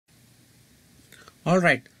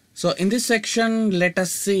Alright, so in this section, let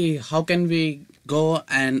us see how can we go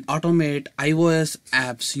and automate iOS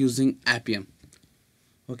apps using Appium.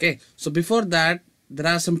 Okay, so before that, there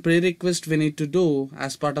are some prerequisites we need to do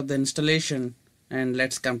as part of the installation, and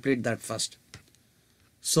let's complete that first.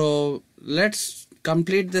 So let's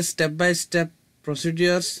complete the step-by-step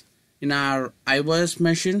procedures in our iOS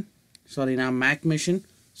machine, in our Mac machine.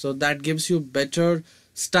 So that gives you better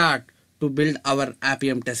start to build our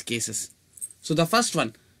Appium test cases. So the first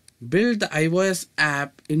one, build the iOS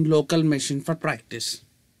app in local machine for practice.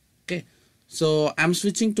 Okay, so I'm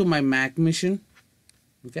switching to my Mac machine.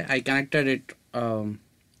 Okay, I connected it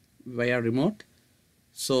via remote.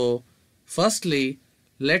 So firstly,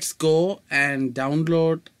 let's go and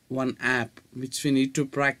download one app which we need to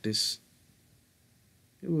practice.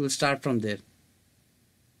 We will start from there.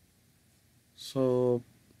 So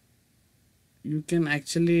you can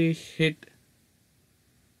actually hit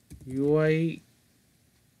UI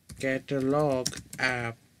catalog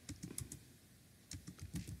app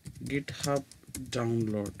GitHub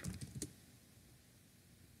download.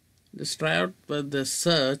 Just try out with the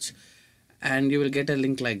search and you will get a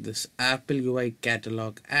link like this, Apple UI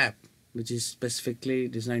catalog app, which is specifically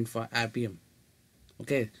designed for Appium.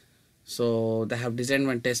 Okay, so they have designed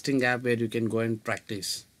one testing app where you can go and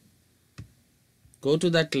practice. Go to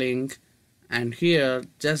that link and here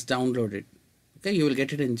just download it. Okay, you will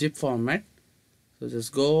get it in zip format. So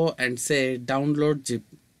just go and say download zip.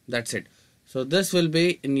 That's it. So this will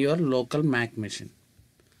be in your local Mac machine.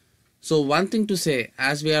 So one thing to say,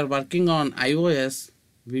 as we are working on iOS,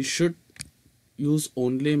 we should use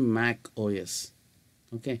only Mac OS.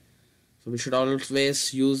 Okay, so we should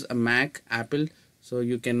always use a Mac, Apple. So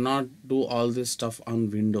you cannot do all this stuff on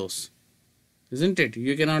Windows, isn't it?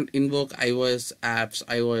 You cannot invoke iOS apps,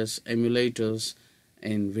 iOS emulators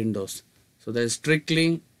in Windows. So that is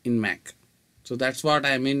strictly in Mac. So that's what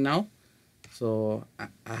I mean now. So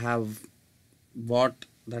I have bought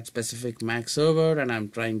that specific Mac server and I'm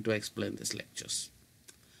trying to explain these lectures.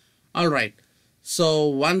 Alright, so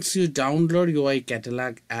once you download UI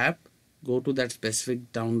catalog app, go to that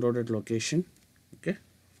specific downloaded location. Okay,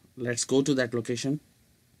 let's go to that location.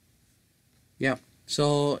 Yeah,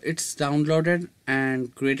 so it's downloaded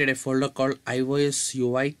and created a folder called iOS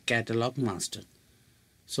UI catalog master.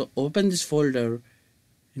 So open this folder.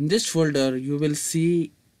 In this folder, you will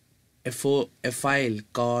see a file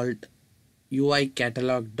called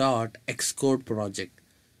uicatalog.xcode project.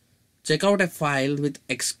 Check out a file with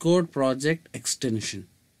Xcode project extension.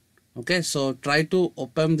 Okay, so try to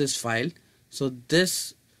open this file. So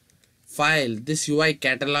this file, this UI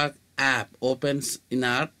catalog app opens in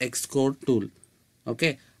our Xcode tool.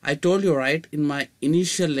 Okay, I told you right in my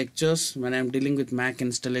initial lectures when I'm dealing with Mac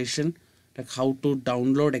installation, like how to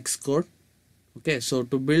download Xcode. Okay, so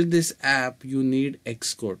to build this app you need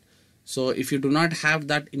Xcode. So if you do not have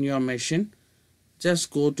that in your machine, just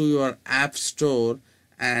go to your app store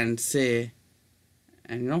and say,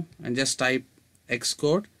 and just type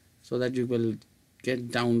Xcode so that you will get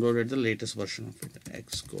downloaded the latest version of it.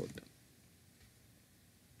 Xcode.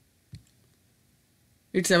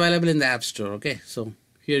 It's available in the app store. Okay, so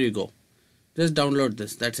here you go. Just download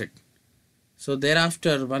this. That's it. So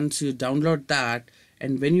thereafter, once you download that,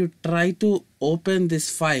 and when you try to open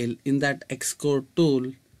this file in that Xcode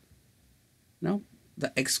tool, now the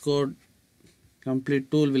Xcode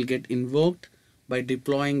complete tool will get invoked by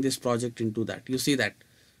deploying this project into that. You see that.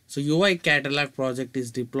 So UI catalog project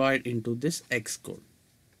is deployed into this Xcode.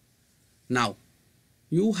 Now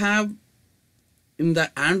you have in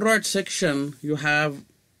the Android section, you have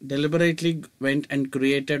deliberately went and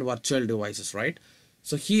created virtual devices, right?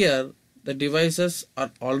 So here the devices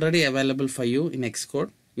are already available for you in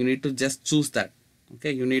Xcode. You need to just choose that.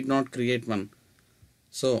 Okay, you need not create one.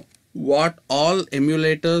 So what all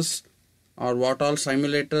emulators or what all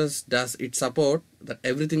simulators does it support, that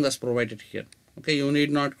everything was provided here. Okay, you need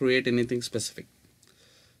not create anything specific.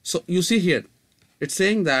 So you see here, it's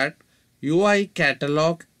saying that UI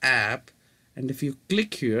catalog app, and if you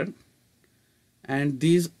click here, and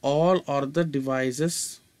these all are the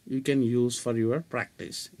devices you can use for your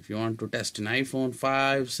practice. If you want to test an iPhone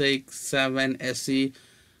 5, 6, 7, SE,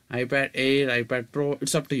 iPad Air, iPad Pro,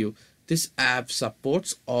 it's up to you. This app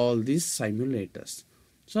supports all these simulators.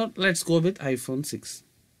 So let's go with iPhone 6.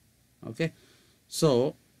 Okay,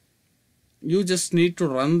 so you just need to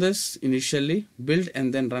run this initially, build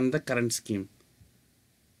and then run the current scheme.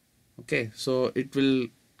 Okay, so it will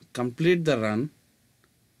complete the run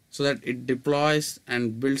so that it deploys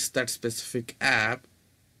and builds that specific app.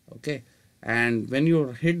 Okay, and when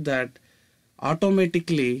you hit that,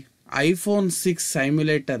 automatically iPhone 6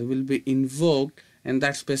 simulator will be invoked and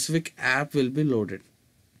that specific app will be loaded.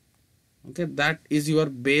 Okay, that is your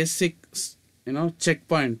basic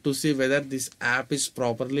checkpoint to see whether this app is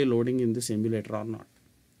properly loading in this emulator or not.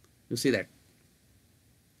 You see that?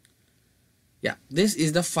 Yeah, this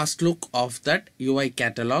is the first look of that UI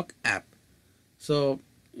catalog app. So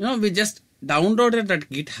we just downloaded that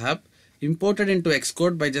GitHub, imported into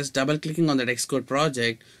Xcode by just double clicking on that Xcode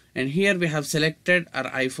project, and here we have selected our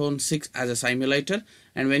iPhone 6 as a simulator,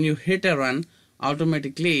 and when you hit a run,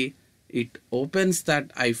 automatically it opens that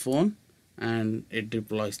iPhone and it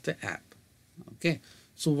deploys the app. Okay,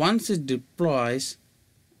 so once it deploys,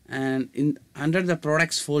 and under the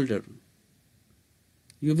products folder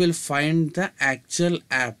you will find the actual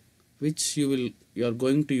app which you are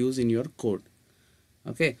going to use in your code.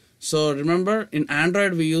 Okay, so remember, in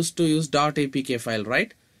Android we used to use .apk file,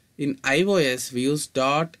 right? In iOS we use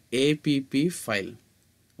 .app file.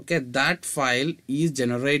 Okay, that file is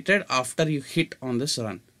generated after you hit on this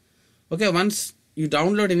run. Okay, once you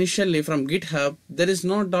download initially from GitHub, there is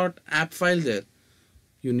no .app file there.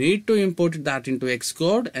 You need to import that into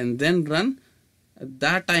Xcode and then run. At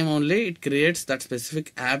that time only it creates that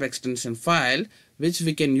specific app extension file which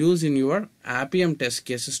we can use in your Appium test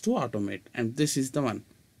cases to automate, and this is the one.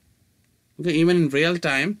 Okay, even in real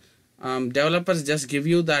time, developers just give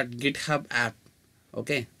you that GitHub app,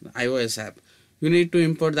 okay, the iOS app. You need to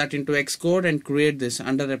import that into Xcode and create this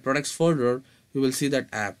under the products folder. You will see that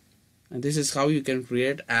app, and this is how you can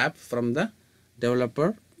create app from the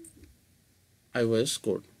developer iOS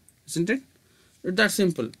code, isn't it? It's that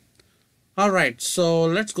simple. Alright, so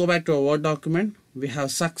let's go back to our Word document. We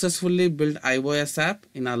have successfully built iOS app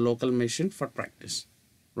in our local machine for practice.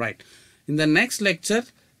 Right. In the next lecture,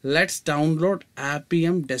 let's download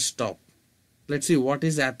Appium Desktop. Let's see what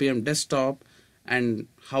is Appium Desktop and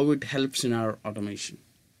how it helps in our automation.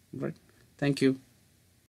 Right. Thank you.